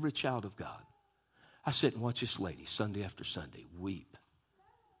true of every child of God. I sit and watch this lady Sunday after Sunday weep.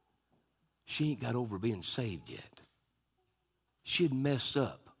 She ain't got over being saved yet. She'd mess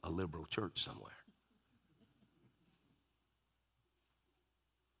up a liberal church somewhere.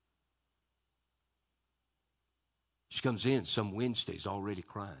 She comes in some Wednesdays already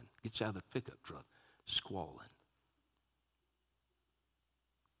crying. Gets out of the pickup truck, squalling.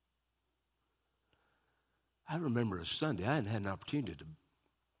 I remember a Sunday, I hadn't had an opportunity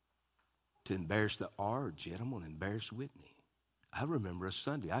to embarrass the Ards yet. I'm going to embarrass Whitney. I remember a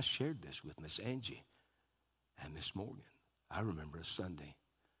Sunday, I shared this with Miss Angie and Miss Morgan. I remember a Sunday,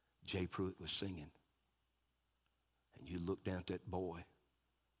 Jay Pruitt was singing. And you'd look down at that boy,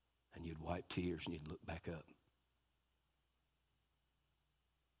 and you'd wipe tears, and you'd look back up.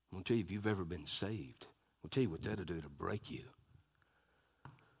 I'm going to tell you, if you've ever been saved, I'll tell you what that'll do to break you.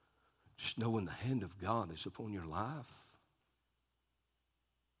 Just knowing the hand of God is upon your life.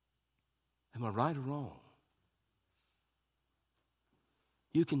 Am I right or wrong?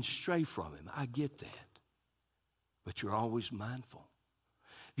 You can stray from Him. I get that. But you're always mindful.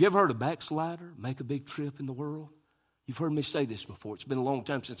 Have you ever heard a backslider make a big trip in the world? You've heard me say this before. It's been a long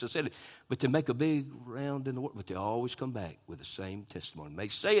time since I said it. But they make a big round in the world, but they always come back with the same testimony. They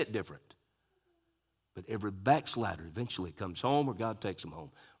say it different. But every backslider eventually comes home or God takes them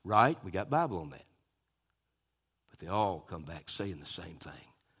home. Right? We got Bible on that. But they all come back saying the same thing.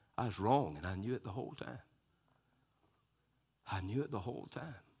 I was wrong, and I knew it the whole time. I knew it the whole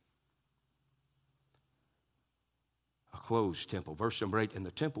time. A closed temple. Verse number 8, and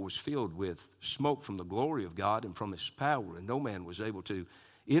the temple was filled with smoke from the glory of God and from His power, and no man was able to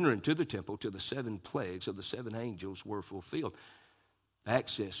enter into the temple till the 7 plagues of the 7 angels were fulfilled.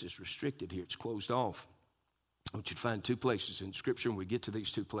 Access is restricted here. It's closed off. I want you to find 2 places in Scripture. When we get to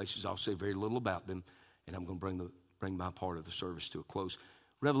these 2 places, I'll say very little about them, and I'm going to bring my part of the service to a close.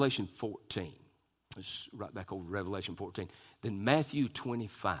 Revelation 14. Let's right back over to Revelation 14. Then Matthew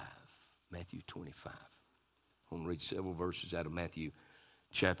 25. Matthew 25. I'm going to read several verses out of Matthew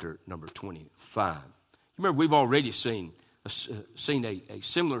chapter number 25. You remember, we've already seen a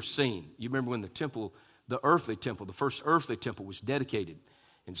similar scene. You remember when the temple, the earthly temple, the first earthly temple was dedicated.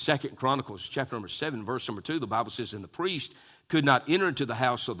 In 2 Chronicles chapter number 7, verse number 2, the Bible says, and the priest could not enter into the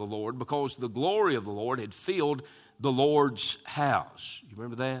house of the Lord because the glory of the Lord had filled the Lord's house. You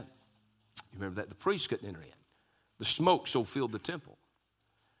remember that? You remember that? The priest couldn't enter in. The smoke so filled the temple.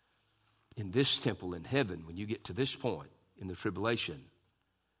 In this temple in heaven, when you get to this point in the tribulation,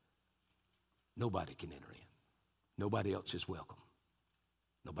 nobody can enter in. Nobody else is welcome.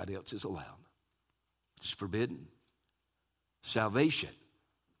 Nobody else is allowed. It's forbidden. Salvation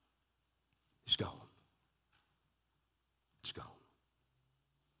is gone. It's gone.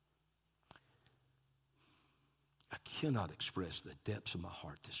 I cannot express the depths of my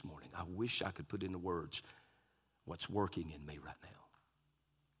heart this morning. I wish I could put into words what's working in me right now.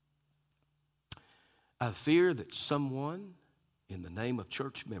 I fear that someone in the name of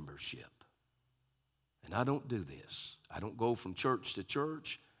church membership, and I don't do this, I don't go from church to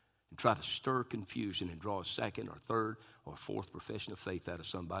church and try to stir confusion and draw a second or third or fourth profession of faith out of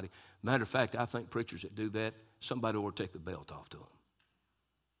somebody. Matter of fact, I think preachers that do that, somebody ought to take the belt off to them.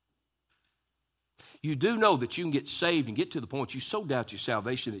 You do know that you can get saved and get to the point you so doubt your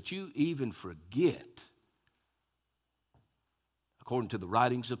salvation that you even forget, according to the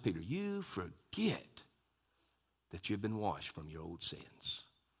writings of Peter, you forget that you've been washed from your old sins.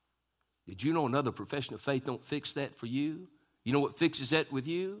 Did you know another profession of faith don't fix that for you? You know what fixes that with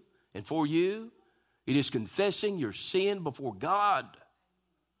you and for you? It is confessing your sin before God.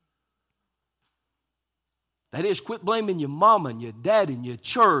 That is, quit blaming your mama and your dad and your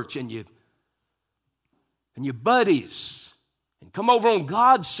church and your buddies, and come over on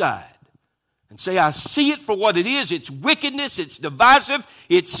God's side and say, I see it for what it is. It's wickedness, it's divisive,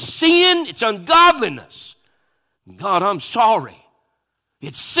 it's sin, it's ungodliness. God, I'm sorry.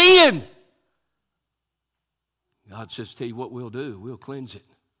 It's sin. God says, tell you what we'll do. We'll cleanse it.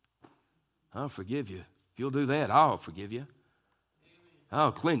 I'll forgive you. If you'll do that, I'll forgive you.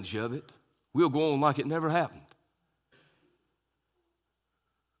 I'll cleanse you of it. We'll go on like it never happened.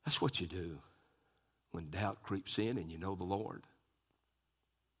 That's what you do when doubt creeps in and you know the Lord.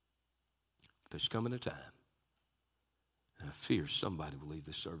 There's coming a time, and I fear somebody will leave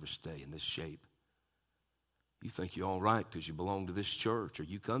this service today in this shape. You think you're all right because you belong to this church, or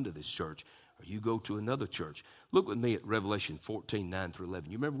you come to this church, or you go to another church. Look with me at Revelation 14, 9 through 11.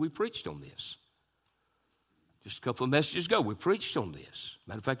 You remember we preached on this. Just a couple of messages ago, we preached on this.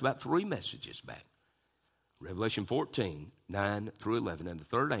 Matter of fact, about 3 messages back. Revelation 14, 9 through 11. And the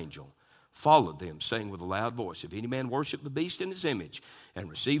third angel followed them, saying with a loud voice, if any man worship the beast in his image and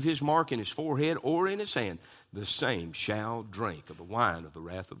receive his mark in his forehead or in his hand, the same shall drink of the wine of the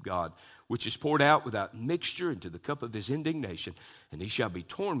wrath of God, which is poured out without mixture into the cup of his indignation, and he shall be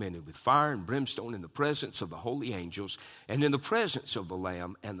tormented with fire and brimstone in the presence of the holy angels and in the presence of the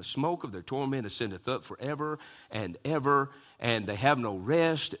Lamb, and the smoke of their torment ascendeth up forever and ever, and they have no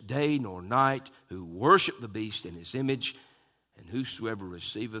rest day nor night who worship the beast in his image, and whosoever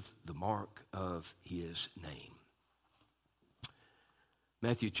receiveth the mark of his name.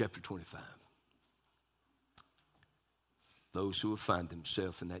 Matthew chapter 25. Those who will find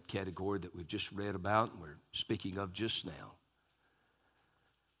themselves in that category that we've just read about and we're speaking of just now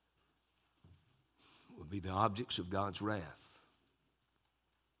will be the objects of God's wrath.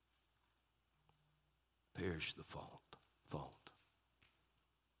 Perish the fault.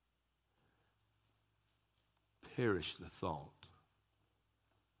 perish the thought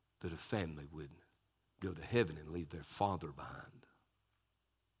that a family would go to heaven and leave their father behind.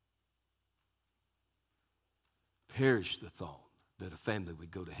 Perish the thought that a family would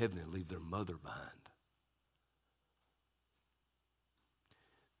go to heaven and leave their mother behind.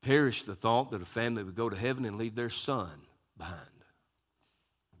 Perish the thought that a family would go to heaven and leave their son behind.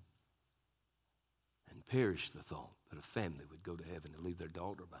 And perish the thought that a family would go to heaven and leave their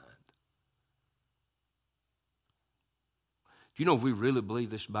daughter behind. Do you know if we really believe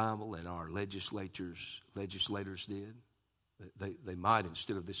this Bible and our legislators did? They might,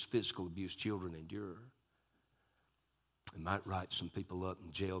 instead of this physical abuse children endure, they might write some people up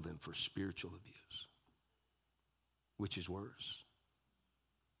and jail them for spiritual abuse. Which is worse?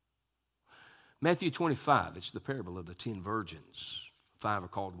 Matthew 25, it's the parable of the 10 virgins. 5 are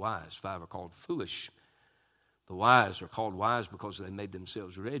called wise, 5 are called foolish. The wise are called wise because they made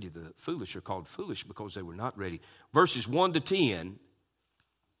themselves ready. The foolish are called foolish because they were not ready. Verses 1 to 10, I'm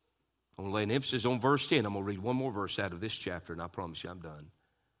going to lay an emphasis on verse 10. I'm going to read one more verse out of this chapter, and I promise you I'm done.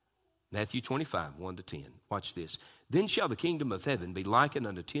 Matthew 25, 1 to 10. Watch this. Then shall the kingdom of heaven be likened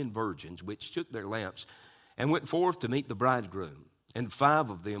unto 10 virgins, which took their lamps and went forth to meet the bridegroom. And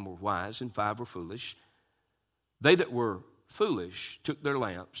 5 of them were wise, and 5 were foolish. They that were foolish took their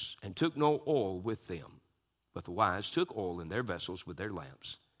lamps, and took no oil with them. But the wise took oil in their vessels with their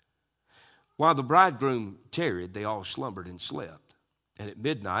lamps. While the bridegroom tarried, they all slumbered and slept. And at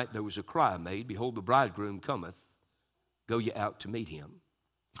midnight there was a cry made, Behold, the bridegroom cometh. Go ye out to meet him.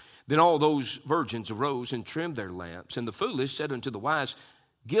 Then all those virgins arose and trimmed their lamps. And the foolish said unto the wise,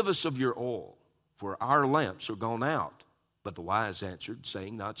 Give us of your oil, for our lamps are gone out. But the wise answered,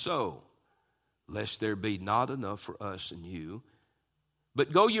 saying, Not so, lest there be not enough for us and you.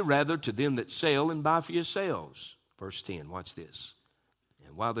 But go ye rather to them that sell and buy for yourselves. Verse 10, watch this.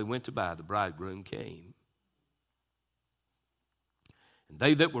 And while they went to buy, the bridegroom came. And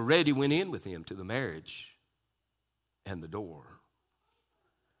they that were ready went in with him to the marriage, and the door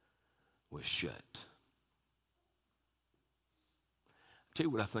was shut. I'll tell you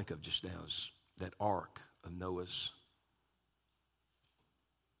what I think of just now is that ark of Noah's.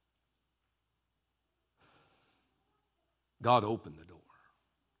 God opened the door.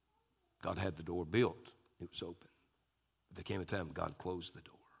 God had the door built. It was open. But there came a time God closed the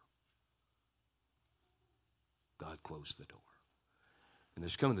door. God closed the door. And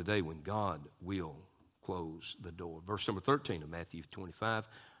there's coming a day when God will close the door. Verse number 13 of Matthew 25.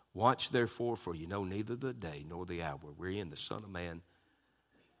 Watch therefore, for you know neither the day nor the hour wherein the Son of Man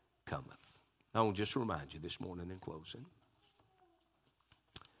cometh. I want to just remind you this morning in closing.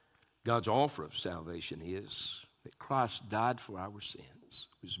 God's offer of salvation is that Christ died for our sins,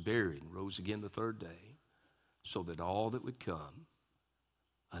 was buried, and rose again the third day, so that all that would come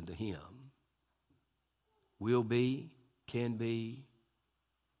unto him will be, can be,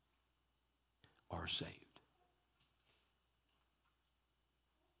 are saved.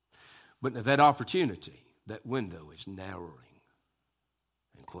 But that opportunity, that window is narrowing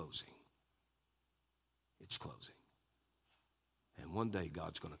and closing. It's closing. And one day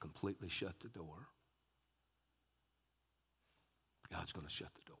God's going to completely shut the door. God's going to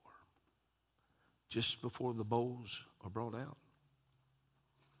shut the door. Just before the bowls are brought out,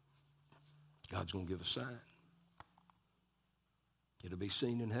 God's going to give a sign. It'll be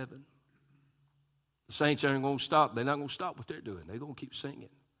seen in heaven. The saints aren't going to stop. They're not going to stop what they're doing. They're going to keep singing.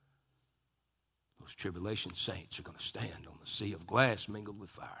 Those tribulation saints are going to stand on the sea of glass mingled with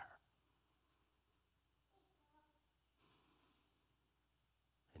fire.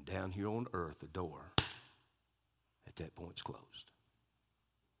 And down here on earth, the door at that point is closed.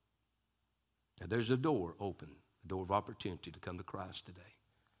 Now there's a door open, a door of opportunity to come to Christ today.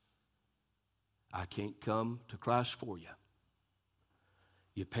 I can't come to Christ for you.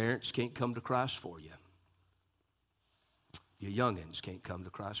 Your parents can't come to Christ for you. Your youngins can't come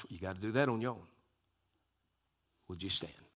to Christ for you. You got to do that on your own. Would you stand?